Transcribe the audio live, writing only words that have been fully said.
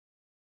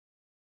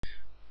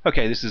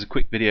Okay, this is a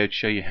quick video to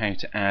show you how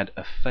to add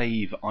a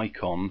fave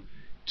icon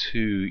to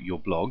your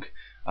blog.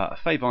 A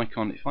fave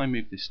icon, if I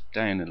move this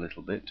down a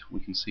little bit, we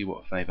can see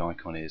what a fave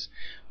icon is.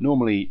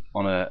 Normally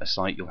on a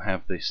site you'll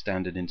have the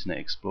standard Internet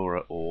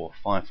Explorer or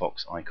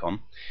Firefox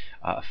icon.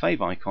 A fave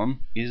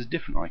icon is a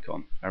different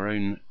icon, our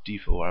own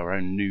default, or our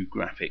own new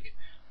graphic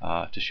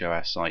to show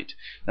our site.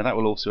 Now that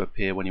will also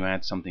appear when you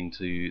add something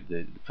to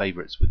the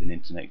favorites within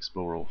Internet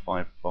Explorer or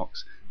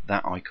Firefox.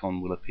 That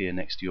icon will appear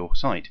next to your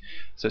site.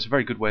 So it's a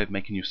very good way of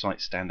making your site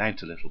stand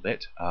out a little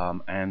bit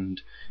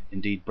and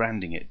indeed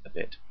branding it a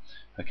bit.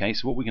 Okay,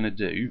 so what we're going to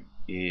do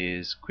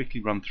is quickly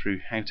run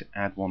through how to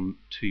add one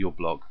to your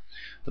blog.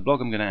 The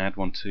blog I'm going to add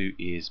one to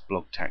is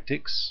Blog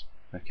Tactics.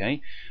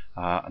 Okay,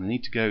 and I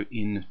need to go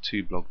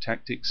into Blog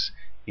Tactics,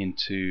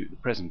 into the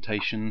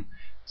presentation,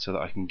 so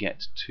that I can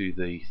get to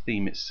the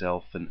theme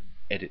itself and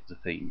edit the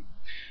theme.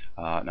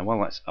 Now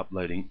while that's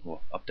uploading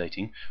or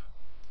updating,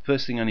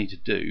 first thing I need to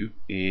do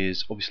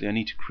is, obviously I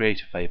need to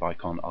create a fave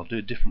icon. I'll do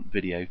a different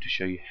video to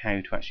show you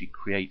how to actually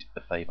create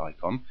a fave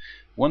icon.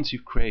 Once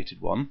you've created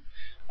one,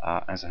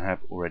 as I have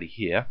already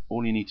here,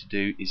 all you need to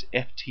do is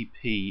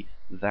FTP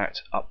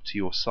that up to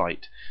your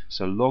site.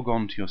 So log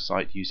on to your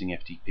site using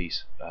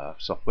FTP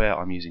software.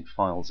 I'm using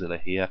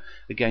FileZilla here.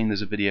 Again,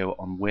 there's a video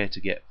on where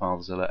to get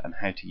FileZilla and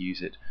how to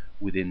use it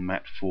within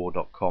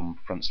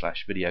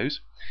mat4.com/videos.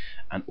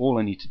 And all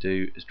I need to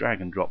do is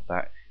drag and drop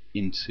that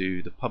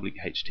into the public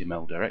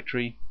HTML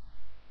directory,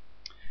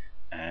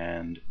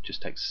 and it just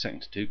takes a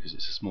second to do because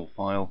it's a small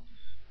file.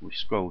 We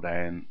scroll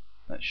down,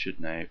 that should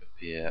now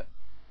appear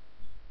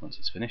once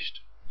it's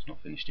finished. It's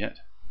not finished yet.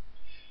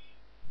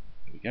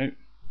 There we go.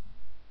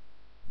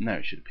 Now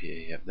it should appear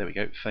here. There we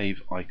go,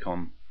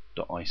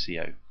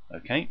 faveicon.ico.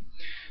 Okay,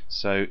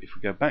 so if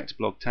we go back to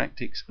Blog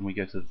Tactics and we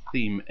go to the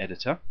theme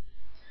editor,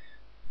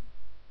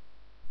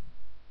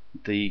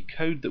 the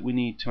code that we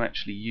need to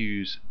actually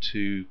use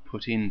to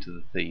put into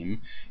the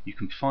theme, you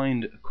can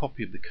find a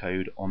copy of the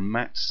code on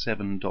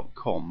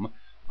mat7.com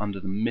under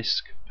the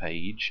MISC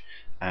page,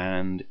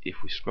 and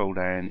if we scroll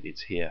down,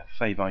 it's here,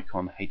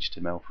 favicon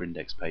HTML for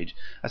index page.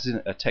 That's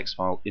in a text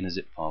file in a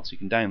zip file, so you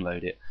can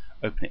download it,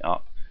 open it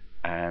up,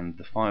 and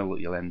the file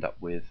that you'll end up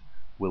with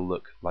will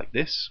look like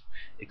this,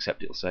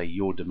 except it'll say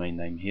your domain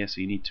name here, so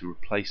you need to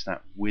replace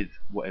that with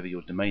whatever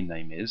your domain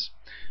name is.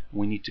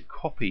 We need to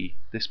copy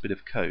this bit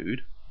of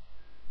code.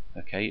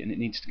 Okay, and it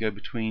needs to go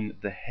between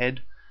the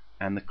head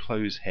and the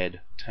close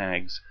head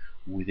tags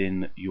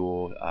within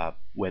your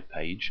web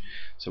page.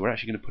 So we're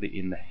actually going to put it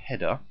in the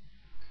header.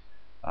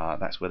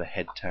 That's where the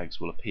head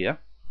tags will appear.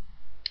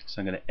 So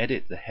I'm going to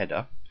edit the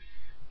header,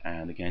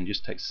 and again,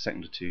 just takes a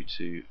second or two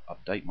to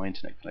update. My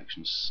internet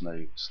connection's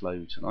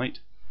slow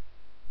tonight.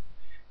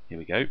 Here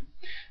we go.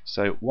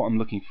 So what I'm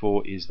looking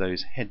for is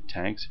those head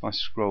tags. If I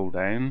scroll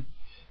down,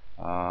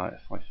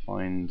 if I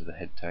find the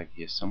head tag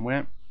here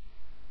somewhere,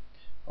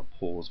 I'll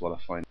pause while I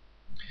find.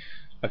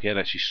 Okay, I've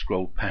actually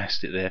scrolled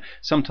past it there.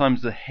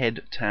 Sometimes the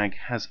head tag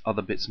has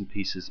other bits and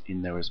pieces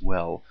in there as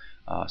well.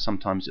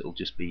 Sometimes it'll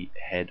just be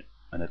head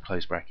and a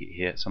close bracket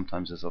here.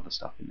 Sometimes there's other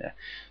stuff in there.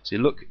 So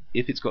you look,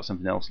 if it's got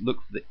something else,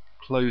 look for the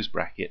close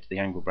bracket, the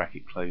angle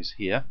bracket close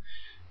here.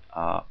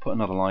 Put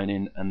another line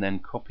in, and then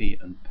copy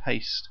and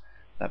paste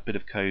that bit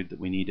of code that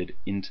we needed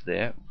into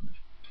there,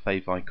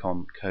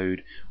 favicon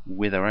code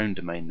with our own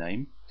domain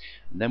name.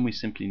 And then we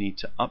simply need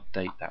to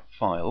update that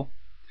file.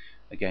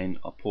 Again,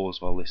 I'll pause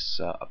while this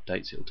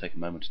updates. It will take a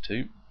moment or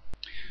two.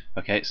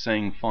 Okay, it's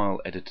saying file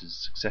edited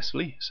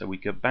successfully, so we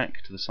go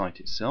back to the site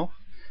itself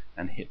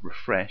and hit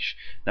refresh.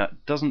 Now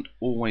it doesn't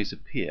always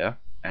appear,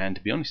 and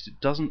to be honest,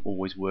 it doesn't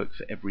always work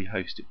for every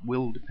host. It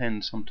will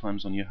depend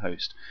sometimes on your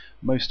host.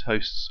 Most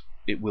hosts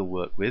it will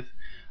work with.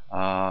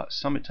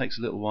 Some it takes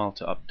a little while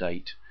to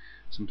update.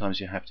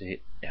 Sometimes you have to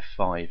hit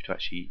F5 to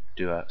actually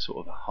do a sort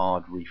of a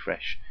hard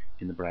refresh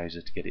in the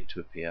browser to get it to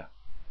appear.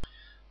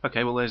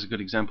 Okay, well there's a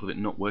good example of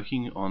it not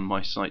working. On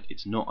my site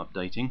it's not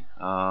updating.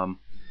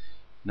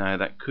 Now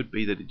that could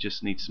be that it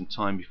just needs some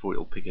time before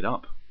it'll pick it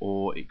up,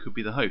 or it could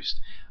be the host.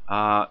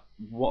 What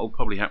will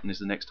probably happen is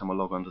the next time I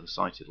log onto the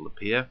site it'll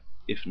appear.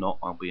 If not,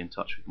 I'll be in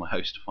touch with my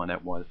host to find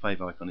out why the fave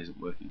icon isn't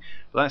working.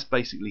 But that's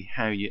basically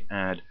how you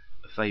add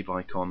a fave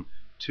icon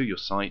to your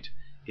site.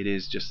 It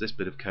is just this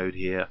bit of code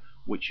here,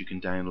 which you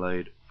can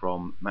download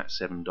from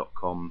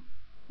mat7.com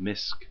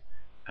MISC,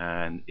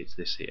 and it's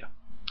this here.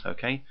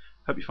 Okay,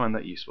 hope you find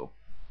that useful.